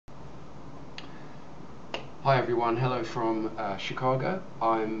Hi everyone, hello from Chicago.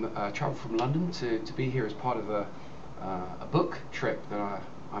 I'm traveled from London to be here as part of a book trip that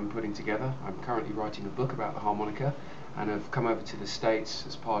I'm putting together. I'm currently writing a book about the harmonica and I've come over to the States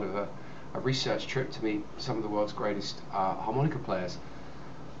as part of a research trip to meet some of the world's greatest harmonica players.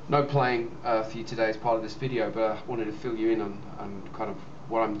 No playing for you today as part of this video, but I wanted to fill you in on kind of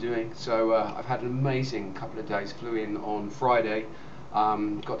what I'm doing. So I've had an amazing couple of days. Flew in on Friday,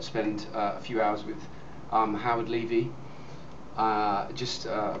 got to spend a few hours with Howard Levy. Just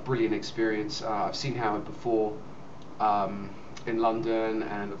a brilliant experience. I've seen Howard before in London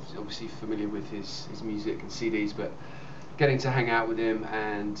and obviously familiar with his music and CDs, but getting to hang out with him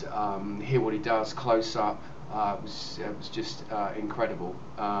and hear what he does close up was just incredible.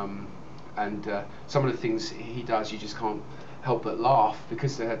 And some of the things he does, you just can't help but laugh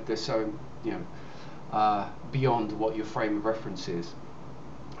because they're so beyond what your frame of reference is.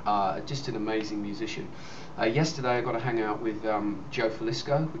 Just an amazing musician. Yesterday I got to hang out with Joe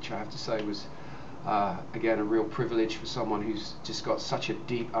Filisko, which I have to say was again a real privilege for someone who's just got such a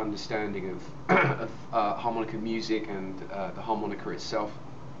deep understanding of harmonica music and the harmonica itself.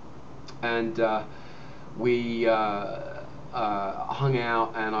 And we hung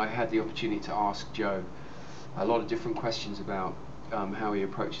out and I had the opportunity to ask Joe a lot of different questions about how he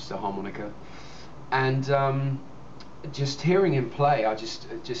approaches the harmonica. And just hearing him play, I just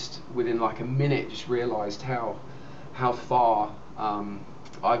within like a minute just realised how far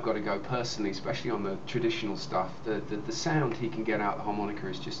I've got to go personally, especially on the traditional stuff. The sound he can get out of the harmonica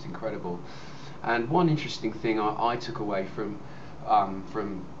is just incredible. And one interesting thing I took away from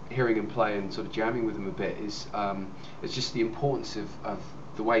hearing him play and sort of jamming with him a bit is just the importance of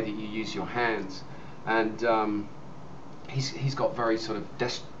the way that you use your hands. And he's got very sort of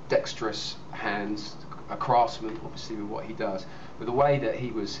dexterous hands, a craftsman obviously with what he does, but the way that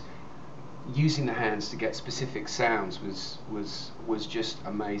he was using the hands to get specific sounds was just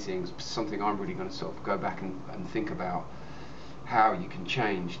amazing. It's something I'm really going to sort of go back and think about, how you can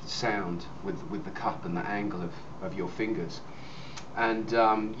change the sound with the cup and the angle of your fingers. And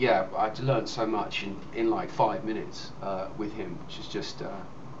yeah, I learned so much in like 5 minutes with him, which is just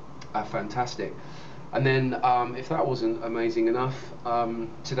fantastic. And then, if that wasn't amazing enough,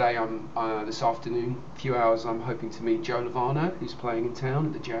 today this afternoon, a few hours, I'm hoping to meet Joe Lovano, who's playing in town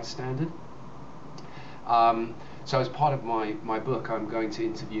at the Jazz Standard. So as part of my book, I'm going to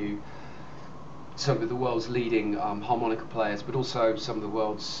interview some of the world's leading harmonica players, but also some of the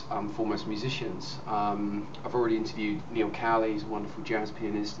world's foremost musicians. I've already interviewed Neil Cowley, he's a wonderful jazz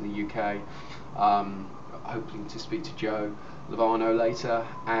pianist in the UK. Hoping to speak to Joe Lovano later,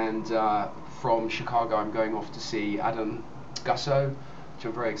 and from Chicago I'm going off to see Gussow, which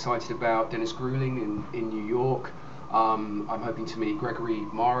I'm very excited about, Dennis Grueling in New York. I'm hoping to meet Gregoire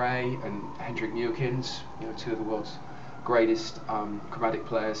Maret and Hendrick Meurkens, two of the world's greatest chromatic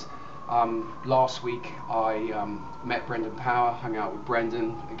players. Last week I met Brendan Power, hung out with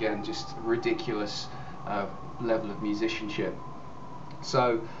Brendan, again just a ridiculous level of musicianship.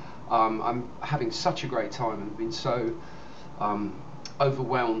 So I'm having such a great time and been so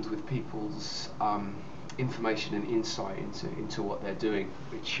overwhelmed with people's information and insight into what they're doing,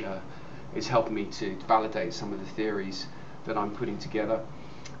 which is helping me to validate some of the theories that I'm putting together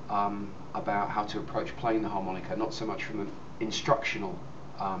about how to approach playing the harmonica, not so much from an instructional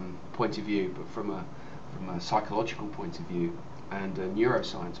point of view, but from a psychological point of view and a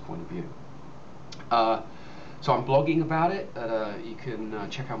neuroscience point of view. So I'm blogging about it. You can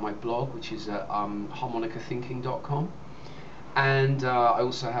check out my blog, which is at harmonicathinking.com. And I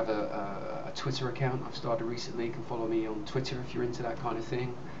also have a Twitter account I've started recently. You can follow me on Twitter if you're into that kind of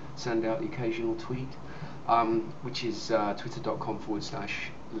thing. Send out the occasional tweet, which is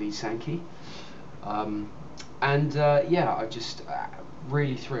twitter.com/Lee Sankey. Yeah, I'm just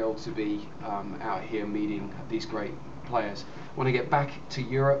really thrilled to be out here meeting these great players. When I get back to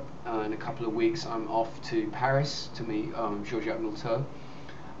Europe in a couple of weeks, I'm off to Paris to meet Georges Milteau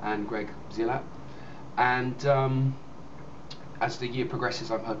and Greg Zillat. And as the year progresses,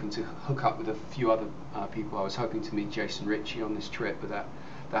 I'm hoping to hook up with a few other people. I was hoping to meet Jason Ricci on this trip, but that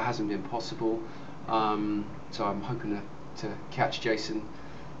hasn't been possible. So I'm hoping to catch Jason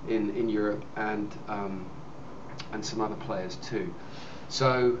in Europe and some other players too.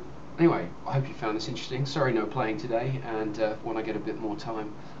 So anyway, I hope you found this interesting. Sorry, no playing today, and when I get a bit more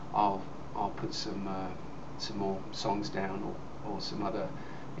time, I'll put some more songs down or some other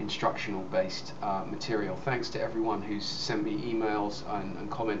instructional based material. Thanks to everyone who's sent me emails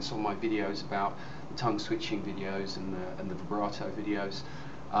and comments on my videos about the tongue switching videos and the vibrato videos.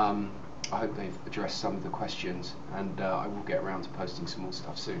 I hope they've addressed some of the questions, and I will get around to posting some more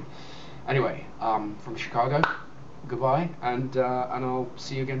stuff soon. Anyway, from Chicago, goodbye, and I'll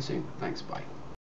see you again soon. Thanks, bye.